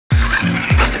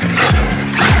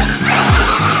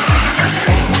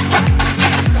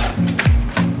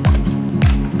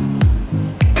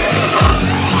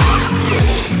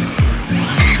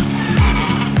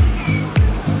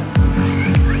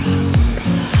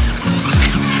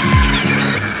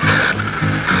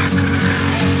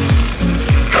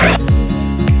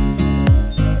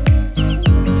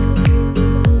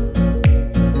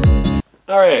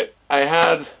I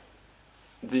had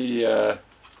the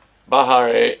Baja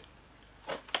Rey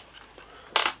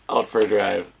out for a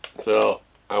drive, so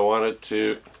I wanted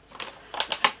to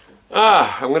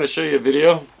I'm going to show you a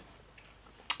video,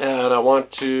 and I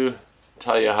want to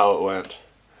tell you how it went.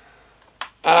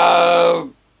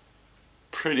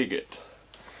 Pretty good.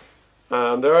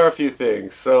 There are a few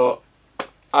things. So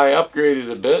I upgraded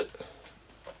a bit.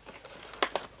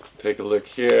 Take a look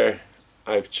here.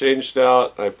 I've changed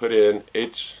out. I put in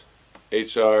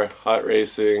HR Hot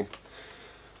Racing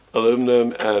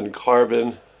aluminum and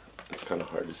carbon. It's kind of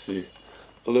hard to see.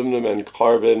 Aluminum and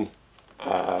carbon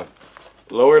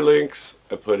lower links.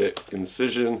 I put it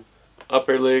incision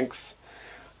upper links.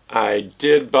 I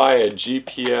did buy a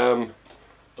GPM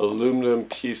aluminum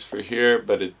piece for here,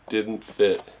 but it didn't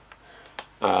fit.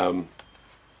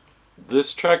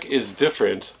 This truck is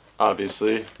different,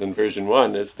 obviously, than version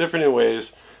 1. It's different in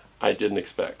ways I didn't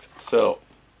expect. So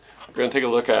we're going to take a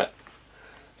look at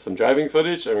some driving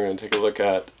footage, and we're going to take a look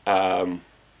at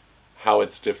how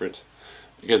it's different,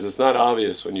 because it's not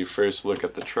obvious when you first look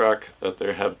at the truck that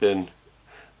there have been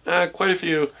quite a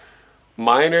few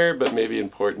minor but maybe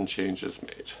important changes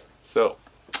made. So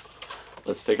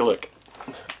let's take a look.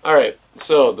 Alright,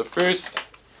 so the first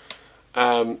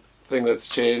thing that's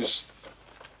changed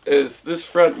is this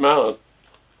front mount,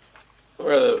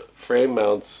 where the frame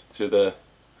mounts to the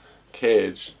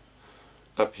cage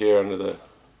up here under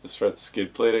this front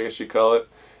skid plate, I guess you call it,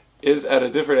 is at a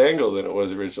different angle than it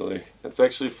was originally. It's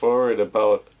actually forward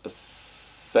about a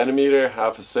centimeter,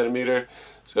 half a centimeter.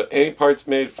 So any parts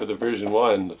made for the version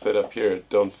 1 that fit up here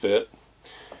don't fit.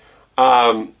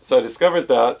 So I discovered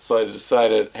that, so I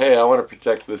decided, hey, I want to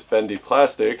protect this bendy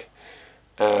plastic,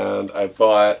 and I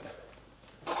bought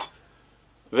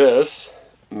this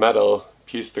metal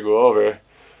piece to go over.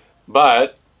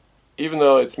 But even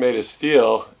though it's made of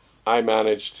steel, I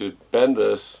managed to bend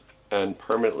this and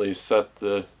permanently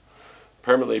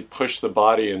push the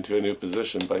body into a new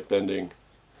position by bending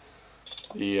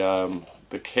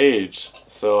the cage.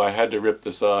 So I had to rip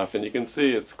this off, and you can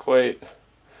see there's quite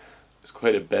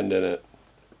a bend in it.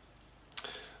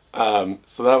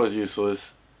 So that was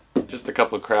useless. Just a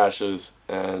couple of crashes,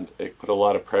 and it put a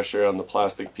lot of pressure on the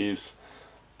plastic piece,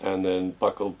 and then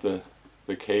buckled the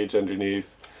cage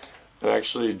underneath, and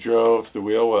actually drove the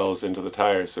wheel wells into the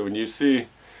tire. So when you see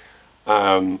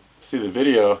the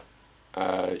video,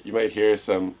 you might hear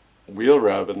some wheel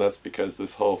rub, and that's because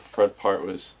this whole front part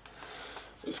was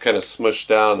kind of smushed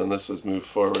down, and this was moved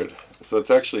forward. So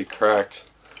it's actually cracked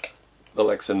the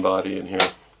Lexan body in here.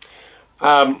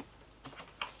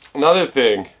 Another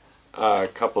thing, a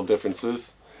couple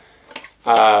differences.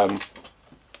 The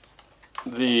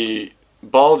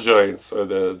ball joints, or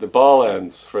the ball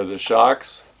ends for the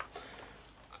shocks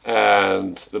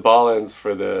and the ball ends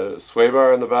for the sway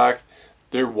bar in the back,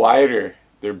 they're wider,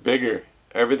 they're bigger.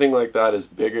 Everything like that is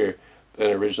bigger than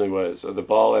it originally was, or the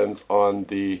ball ends on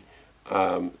the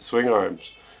swing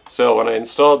arms. So when I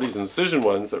installed these incision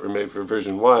ones that were made for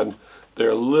version 1, they're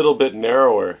a little bit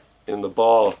narrower in the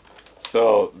ball,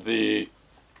 so the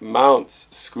mounts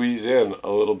squeeze in a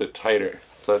little bit tighter.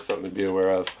 So that's something to be aware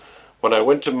of. When I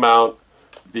went to mount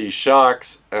the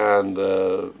shocks and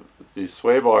the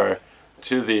sway bar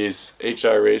to these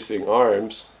HR Racing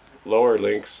arms, lower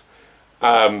links,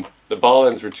 the ball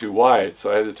ends were too wide,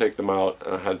 so I had to take them out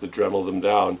and I had to Dremel them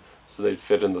down so they'd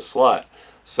fit in the slot.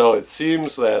 So it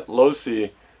seems that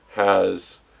Losi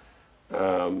has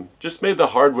just made the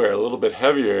hardware a little bit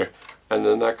heavier, and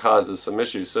then that causes some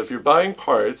issues. So if you're buying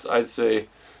parts, I'd say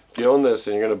if you own this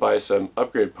and you're going to buy some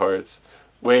upgrade parts,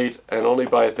 wait and only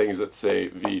buy things that say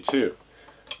V2.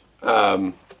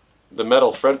 The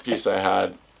metal front piece I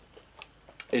had,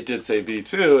 it did say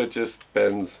V2, it just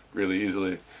bends really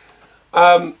easily.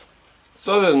 So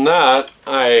other than that,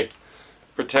 I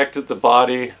protected the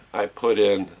body. I put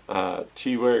in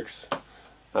T-Works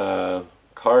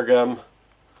car gum,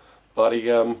 body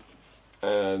gum,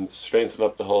 and strengthened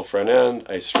up the whole front end.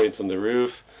 I strengthened the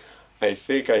roof. I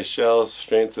think I shall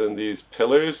strengthen these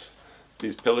pillars.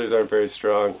 These pillars aren't very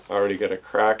strong. I already got a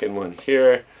crack in one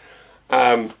here.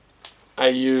 I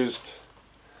used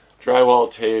drywall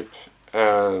tape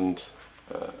and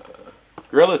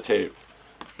Gorilla tape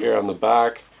here on the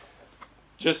back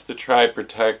just to try to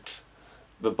protect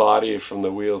the body from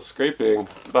the wheel scraping.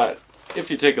 But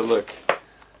if you take a look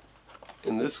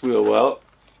in this wheel well,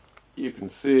 you can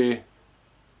see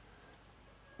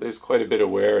there's quite a bit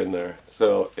of wear in there.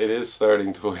 So it is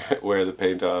starting to wear the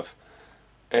paint off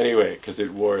anyway, because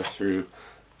it wore through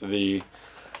the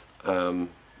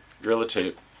Gorilla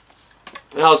tape.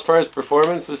 Now as far as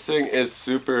performance, this thing is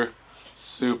super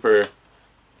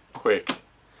quick.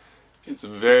 It's a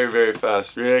very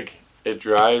fast rig. It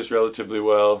drives relatively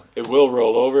well. It will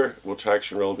roll over. It will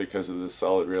traction roll because of this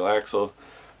solid rear axle,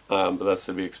 but that's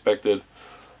to be expected.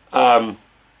 I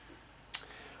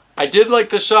did like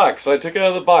the shocks, so I took it out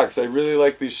of the box. I really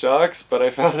like these shocks, but I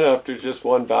found out after just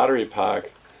one battery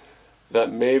pack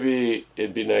that maybe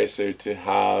it'd be nicer to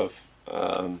have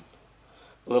a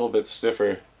little bit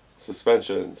stiffer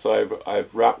suspension. So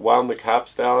I've wound the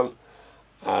caps down.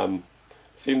 It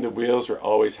seemed the wheels were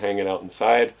always hanging out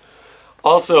inside.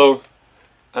 Also,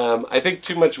 I think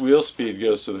too much wheel speed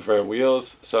goes to the front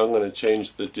wheels, so I'm going to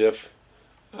change the diff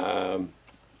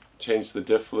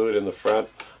fluid in the front.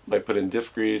 I might put in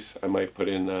diff grease. I might put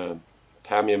in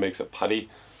Tamiya makes a putty.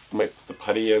 I might put the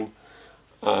putty in.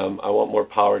 I want more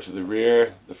power to the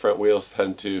rear. The front wheels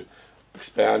tend to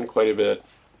expand quite a bit.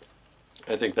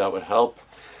 I think that would help.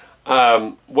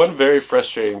 One very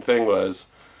frustrating thing was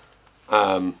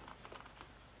the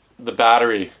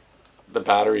battery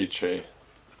tray.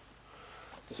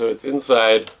 So it's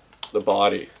inside the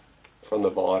body from the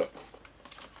bottom.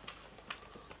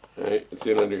 Right, it's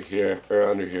in under here,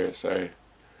 sorry.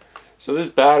 So this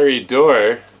battery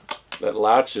door that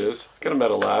latches, it's got a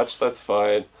metal latch, that's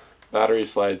fine. Battery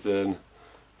slides in.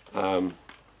 I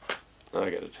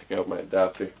gotta take out my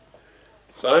adapter.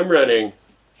 So I'm running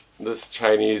this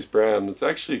Chinese brand that's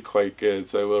actually quite good,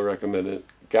 so I will recommend it.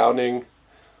 Gowning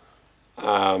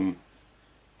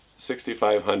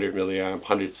 6500 milliamp,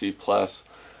 100C plus.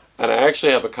 And I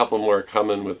actually have a couple more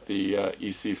coming with the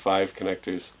EC5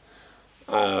 connectors.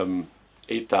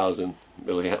 8,000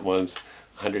 milliamp ones,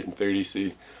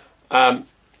 130C.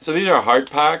 So these are hard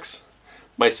packs.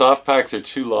 My soft packs are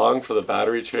too long for the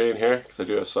battery tray in here because I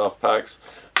do have soft packs.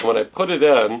 And when I put it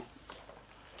in,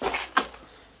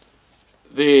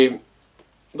 the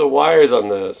wires on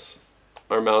this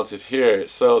are mounted here.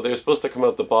 So they're supposed to come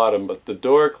out the bottom, but the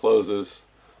door closes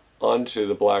onto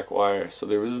the black wire. So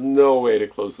there was no way to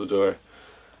close the door.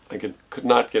 I could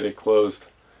not get it closed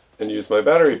and use my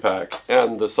battery pack.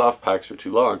 And the soft packs were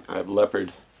too long. I have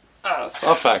leopard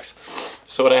soft packs.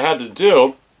 So what I had to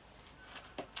do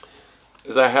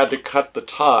is I had to cut the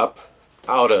top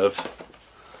out of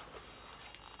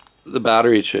the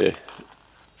battery tray.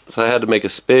 So I had to make a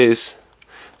space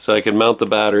so I could mount the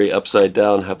battery upside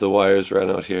down, have the wires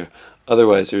run out here.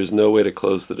 Otherwise there's no way to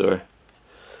close the door.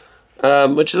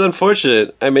 Which is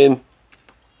unfortunate. I mean,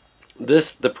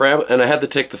 and I had to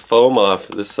take the foam off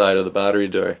this side of the battery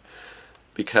door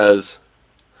because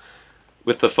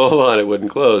with the foam on it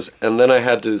wouldn't close. And then I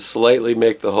had to slightly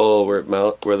make the hole where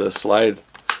the slide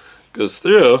goes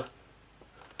through.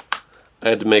 I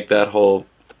had to make that hole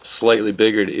slightly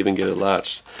bigger to even get it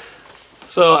latched.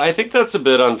 So I think that's a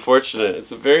bit unfortunate.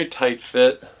 It's a very tight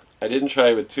fit. I didn't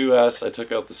try with 2S. I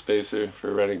took out the spacer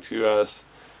for running 2S.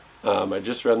 I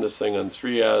just ran this thing on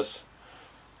 3S,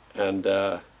 and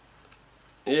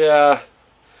yeah,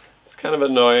 it's kind of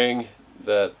annoying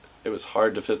that it was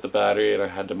hard to fit the battery and I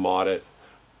had to mod it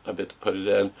a bit to put it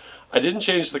in. I didn't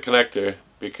change the connector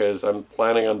because I'm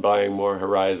planning on buying more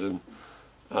Horizon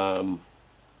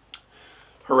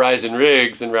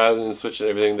rigs, and rather than switching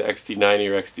everything to XT90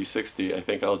 or XT60, I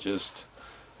think I'll just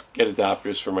get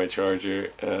adapters for my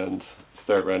charger and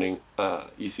start running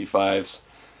EC5s.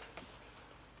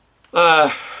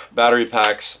 Battery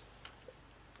packs,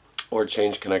 or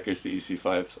change connectors to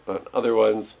EC5s on other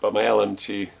ones, but my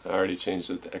LMT, I already changed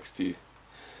it to XT,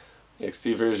 the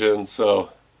XT version,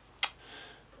 so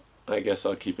I guess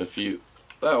I'll keep a few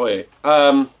that way.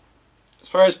 As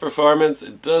far as performance,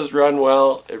 it does run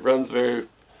well. It runs very,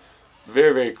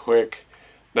 very, very quick.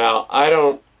 Now,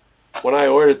 when I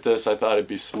ordered this, I thought it'd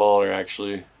be smaller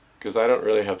actually, because I don't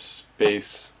really have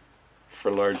space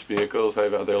for large vehicles. I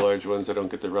have other large ones I don't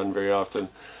get to run very often.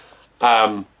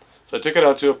 So I took it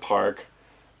out to a park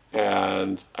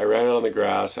and I ran it on the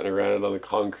grass and I ran it on the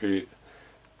concrete,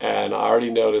 and I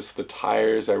already noticed the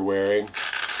tires are wearing.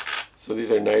 So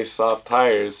these are nice soft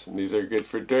tires and these are good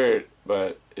for dirt,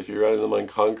 but if you're running them on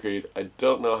concrete, I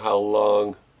don't know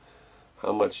how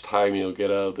much time you'll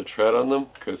get out of the tread on them,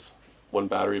 because one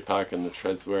battery pack and the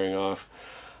tread's wearing off.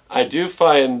 I do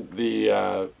find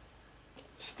the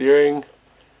steering,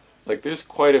 like there's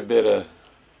quite a bit of,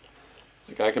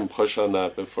 like I can push on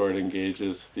that before it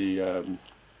engages the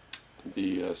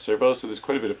servo, so there's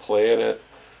quite a bit of play in it.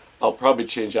 I'll probably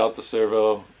change out the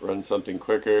servo, run something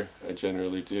quicker. I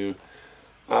generally do.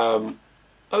 Other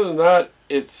than that,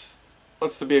 it's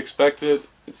what's to be expected.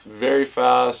 It's very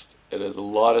fast. It has a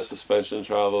lot of suspension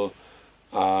travel.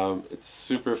 It's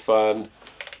super fun.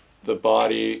 The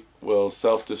body will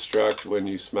self-destruct when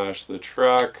you smash the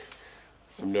truck.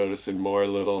 I'm noticing more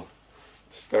little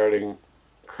starting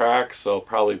cracks, so I'll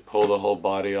probably pull the whole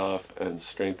body off and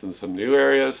strengthen some new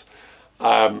areas.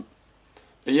 But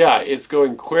yeah, it's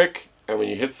going quick, and when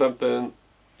you hit something,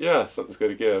 yeah, something's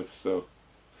going to give. So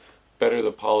better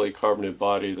the polycarbonate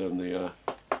body than the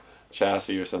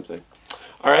chassis or something.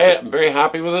 All right, I'm very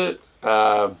happy with it.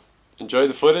 Enjoy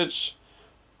the footage,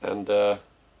 and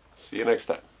see you next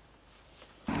time.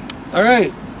 All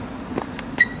right,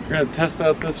 we're going to test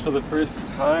out this for the first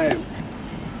time,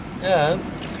 and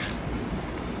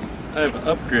I've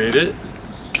upgraded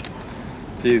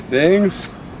a few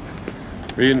things.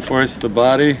 Reinforced the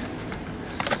body,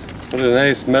 put a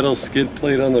nice metal skid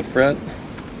plate on the front,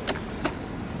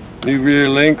 new rear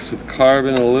links with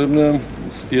carbon aluminum,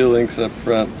 and steel links up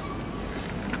front.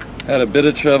 Had a bit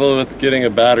of trouble with getting a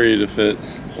battery to fit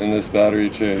in this battery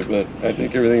tray, but I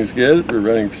think everything's good. We're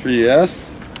running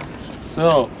 3S,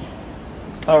 so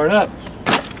let's power it up.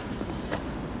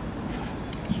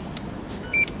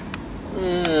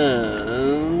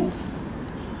 And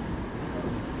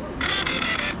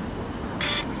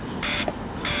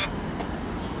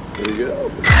there you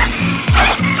go.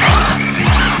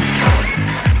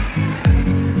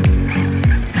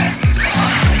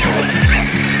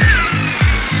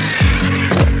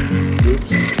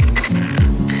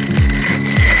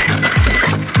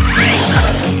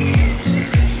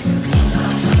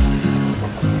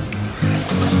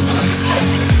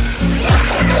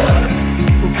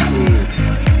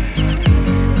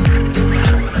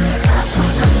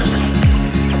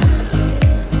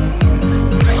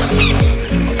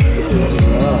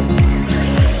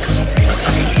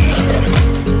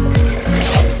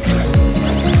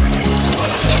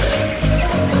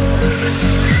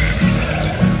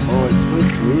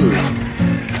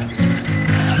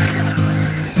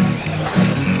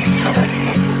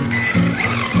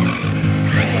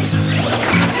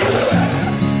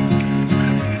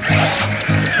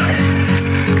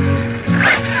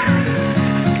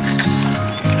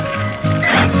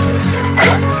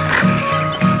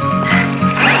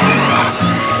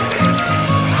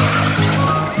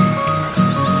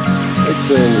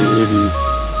 The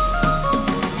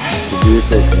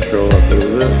vehicle control up there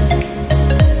with it.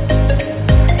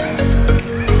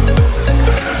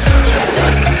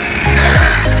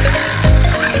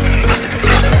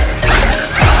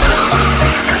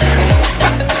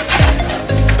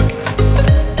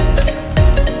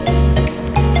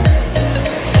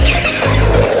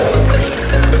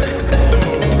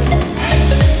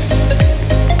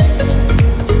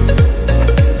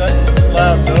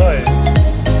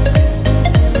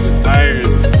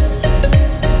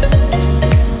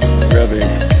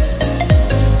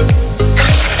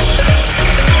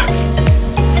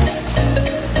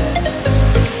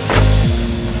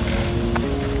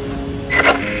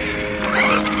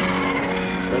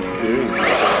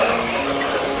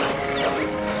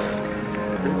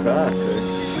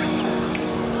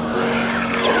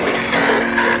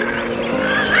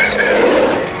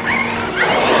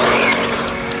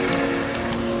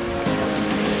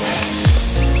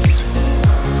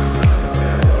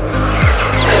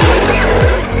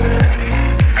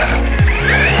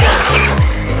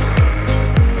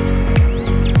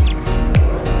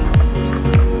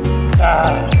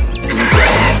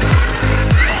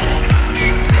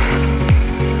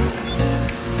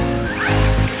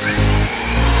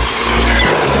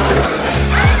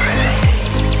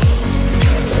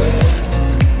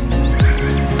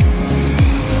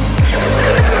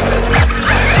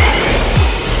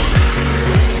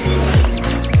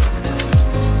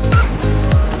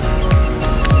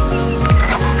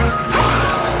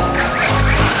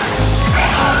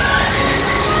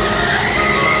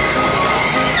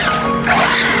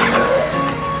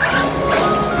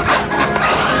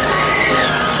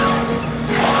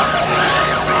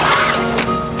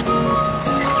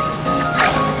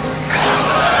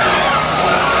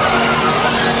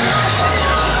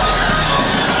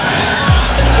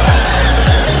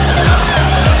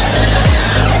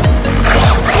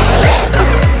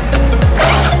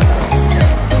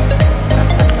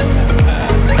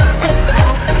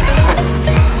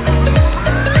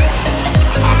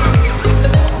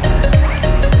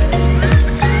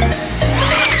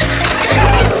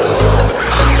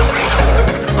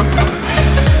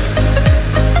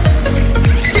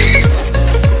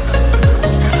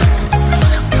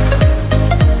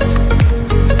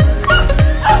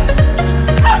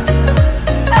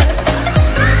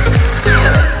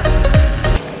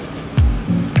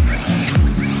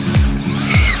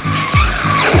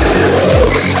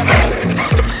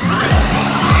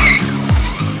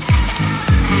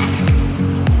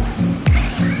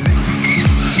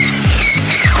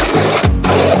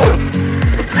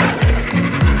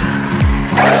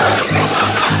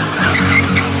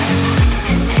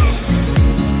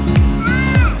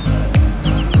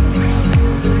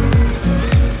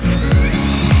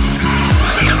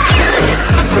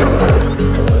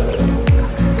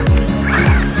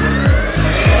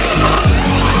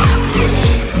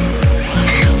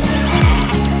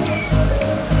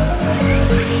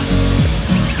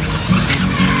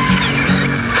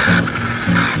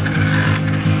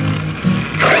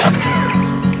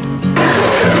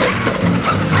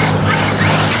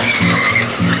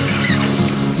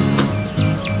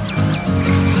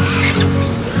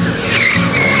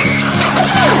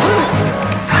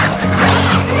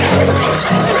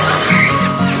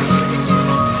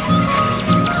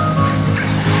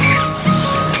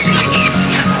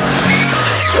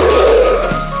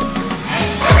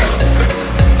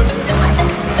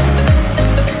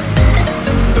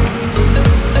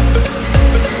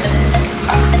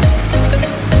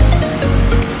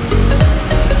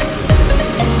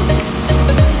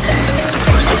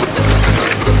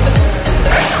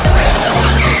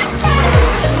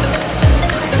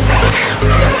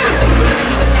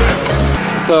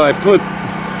 So I put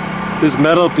this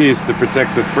metal piece to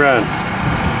protect the front.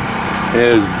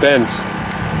 It is bent.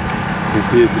 You can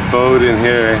see it's bowed in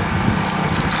here.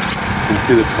 You can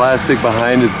see the plastic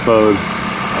behind it's bowed.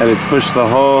 And it's pushed the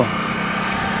whole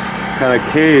kind of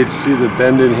cage. See the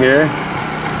bend in here?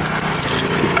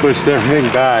 It's pushed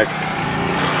everything back.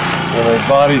 So my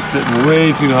body's sitting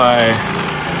way too high.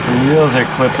 The wheels are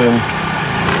clipping.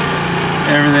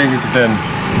 Everything's been,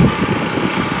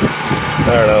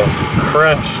 I don't know,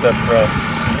 crunched up front.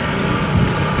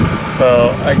 So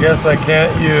I guess I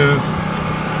can't use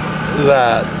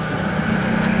that.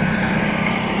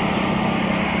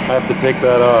 I have to take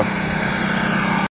that off.